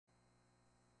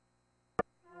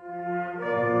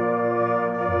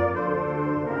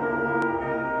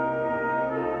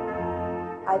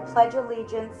pledge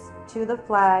allegiance to the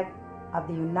flag of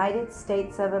the United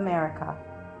States of America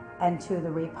and to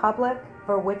the republic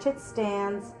for which it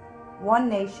stands, one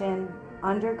nation,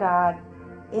 under God,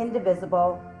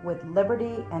 indivisible, with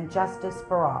liberty and justice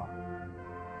for all.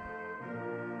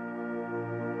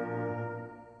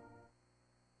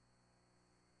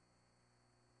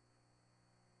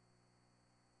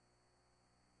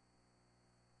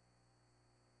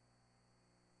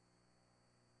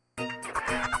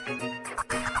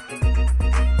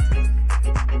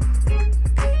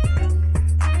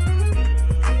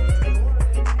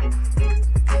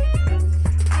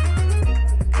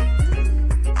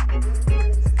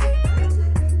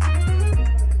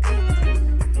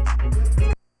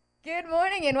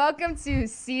 And welcome to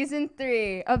Season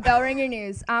 3 of Bellringer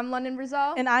News. I'm London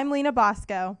Brazil. And I'm Lena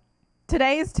Bosco.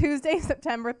 Today is Tuesday,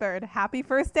 September 3rd. Happy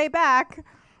first day back.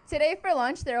 Today for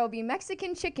lunch, there will be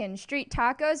Mexican chicken, street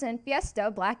tacos, and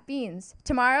fiesta black beans.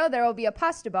 Tomorrow, there will be a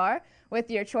pasta bar with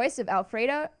your choice of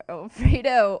Alfredo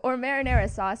or marinara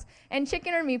sauce, and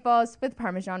chicken or meatballs with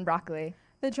Parmesan broccoli.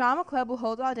 The Drama Club will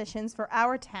hold auditions for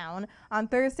Our Town on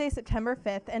Thursday, September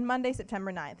 5th and Monday,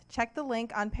 September 9th. Check the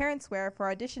link on ParentsWare for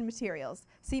audition materials.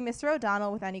 See Mr.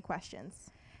 O'Donnell with any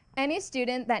questions. Any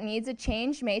student that needs a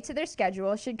change made to their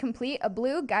schedule should complete a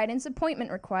blue guidance appointment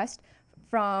request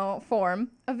form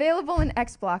available in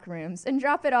X block rooms and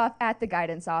drop it off at the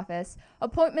guidance office.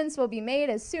 Appointments will be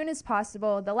made as soon as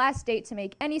possible. The last date to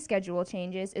make any schedule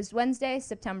changes is Wednesday,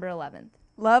 September 11th.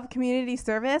 Love community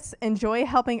service? Enjoy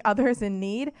helping others in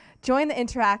need? Join the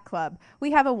Interact Club. We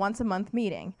have a once-a-month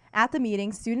meeting. At the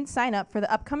meeting, students sign up for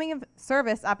the upcoming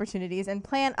service opportunities and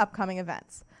plan upcoming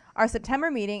events. Our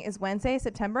September meeting is Wednesday,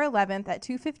 September 11th at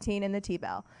 2:15 in the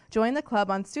T-Bell. Join the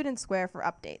club on Student Square for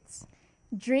updates.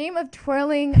 Dream of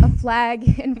twirling a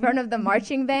flag in front of the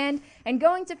marching band and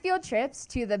going to field trips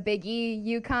to the Big E,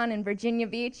 Yukon, and Virginia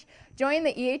Beach? Join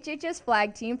the EHHS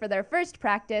flag team for their first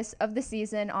practice of the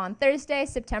season on Thursday,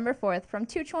 September 4th from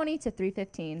 2:20 to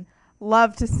 3:15.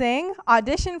 Love to sing?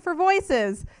 Audition for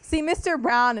voices. See Mr.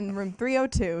 Brown in room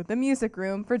 302, the music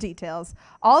room, for details.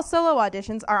 All solo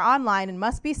auditions are online and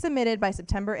must be submitted by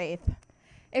September 8th.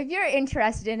 If you're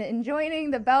interested in joining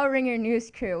the Bellringer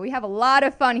News crew, we have a lot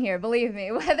of fun here, believe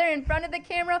me. Whether in front of the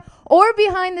camera or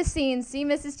behind the scenes, see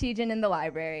Mrs. Tejan in the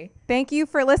library. Thank you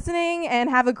for listening and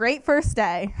have a great first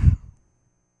day.